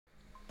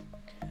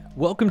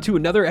Welcome to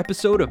another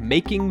episode of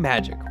Making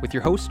Magic with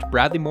your host,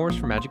 Bradley Morris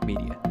from Magic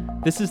Media.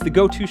 This is the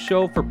go-to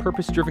show for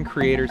purpose-driven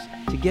creators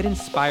to get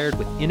inspired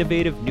with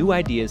innovative new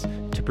ideas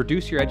to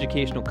produce your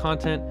educational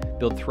content,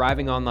 build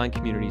thriving online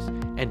communities,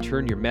 and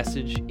turn your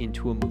message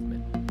into a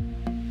movement.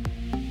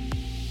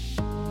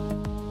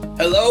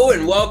 Hello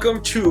and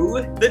welcome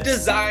to the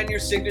Design Your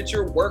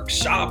Signature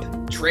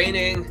Workshop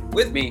training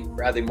with me,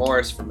 Bradley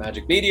Morris from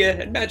Magic Media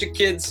and Magic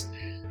Kids.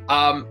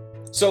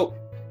 So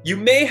you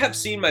may have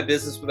seen my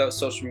Business Without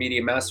Social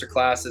Media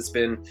Masterclass. It's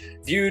been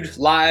viewed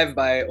live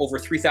by over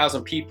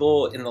 3,000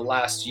 people in the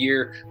last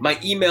year. My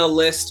email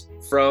list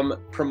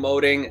from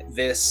promoting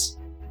this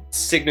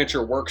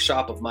signature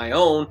workshop of my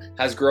own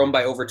has grown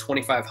by over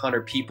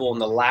 2,500 people in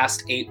the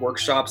last 8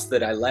 workshops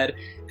that I led.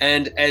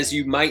 And as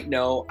you might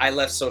know, I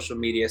left social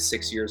media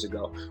 6 years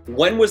ago.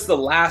 When was the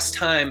last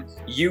time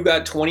you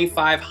got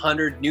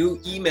 2,500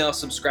 new email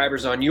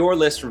subscribers on your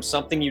list from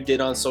something you did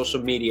on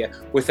social media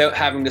without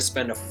having to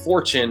spend a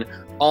fortune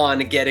on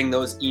getting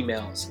those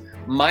emails?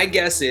 My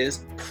guess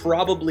is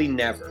probably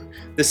never.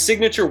 The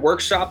signature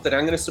workshop that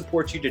I'm going to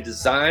support you to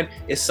design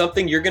is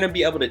something you're going to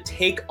be able to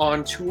take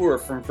on tour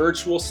from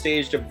virtual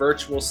stage to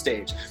virtual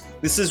stage.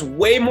 This is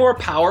way more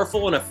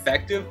powerful and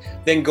effective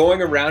than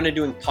going around and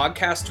doing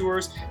podcast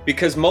tours,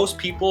 because most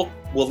people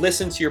will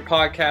listen to your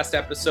podcast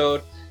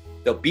episode,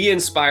 they'll be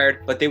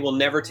inspired, but they will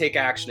never take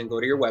action and go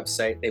to your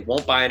website. They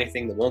won't buy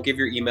anything. They won't give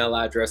your email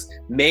address.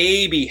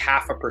 Maybe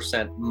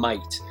 0.5% might.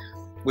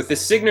 With the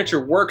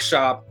signature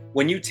workshop,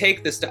 when you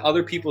take this to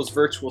other people's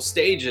virtual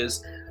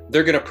stages,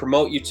 they're going to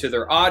promote you to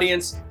their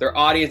audience. Their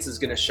audience is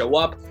going to show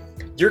up.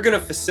 You're going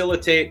to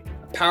facilitate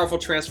a powerful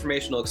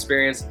transformational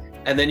experience,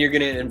 and then you're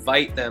going to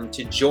invite them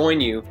to join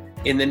you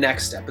in the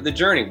next step of the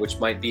journey, which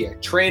might be a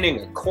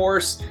training, a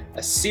course,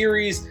 a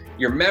series,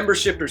 your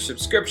membership or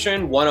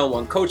subscription,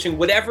 one-on-one coaching,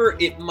 whatever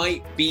it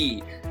might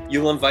be.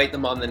 You'll invite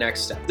them on the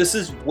next step. This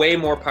is way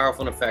more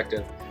powerful and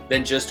effective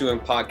than just doing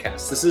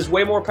podcasts. This is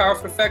way more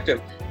powerful and effective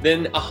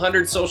than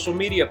 100 social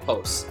media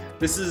posts.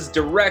 This is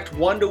direct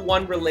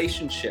one-to-one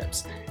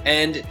relationships.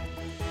 And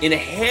in a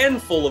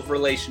handful of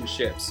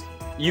relationships,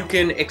 you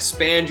can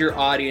expand your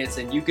audience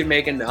and you can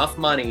make enough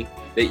money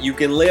that you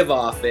can live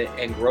off it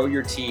and grow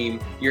your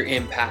team, your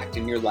impact,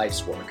 and your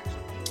life's work.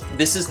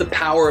 This is the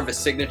power of a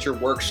signature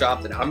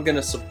workshop that I'm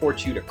gonna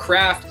support you to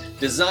craft,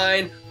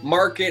 design,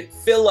 market,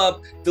 fill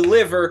up,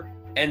 deliver,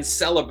 and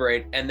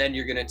celebrate, and then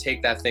you're gonna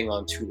take that thing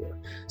on tour.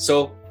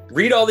 So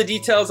read all the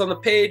details on the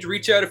page,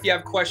 reach out if you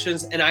have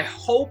questions, and I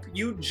hope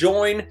you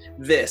join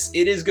this.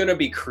 It is gonna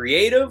be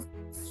creative,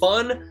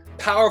 fun,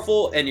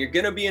 powerful, and you're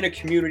gonna be in a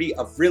community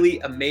of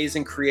really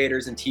amazing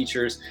creators and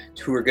teachers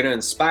who are gonna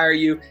inspire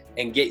you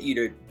and get you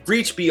to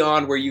reach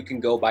beyond where you can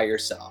go by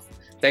yourself.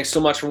 Thanks so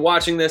much for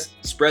watching this.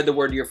 Spread the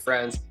word to your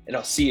friends, and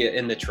I'll see you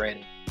in the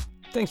training.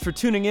 Thanks for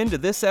tuning in to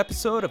this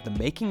episode of the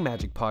Making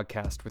Magic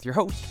podcast with your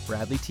host,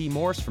 Bradley T.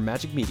 Morris from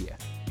Magic Media.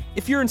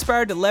 If you're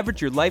inspired to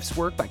leverage your life's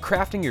work by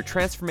crafting your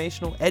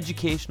transformational,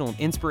 educational, and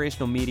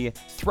inspirational media,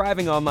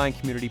 thriving online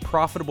community,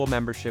 profitable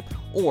membership,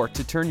 or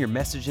to turn your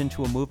message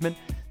into a movement,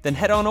 then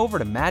head on over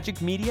to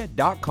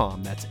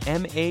magicmedia.com, that's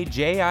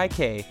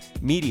M-A-J-I-K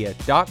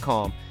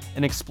media.com,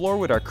 and explore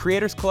what our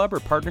Creators Club or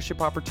partnership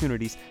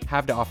opportunities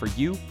have to offer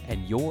you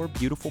and your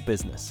beautiful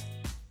business.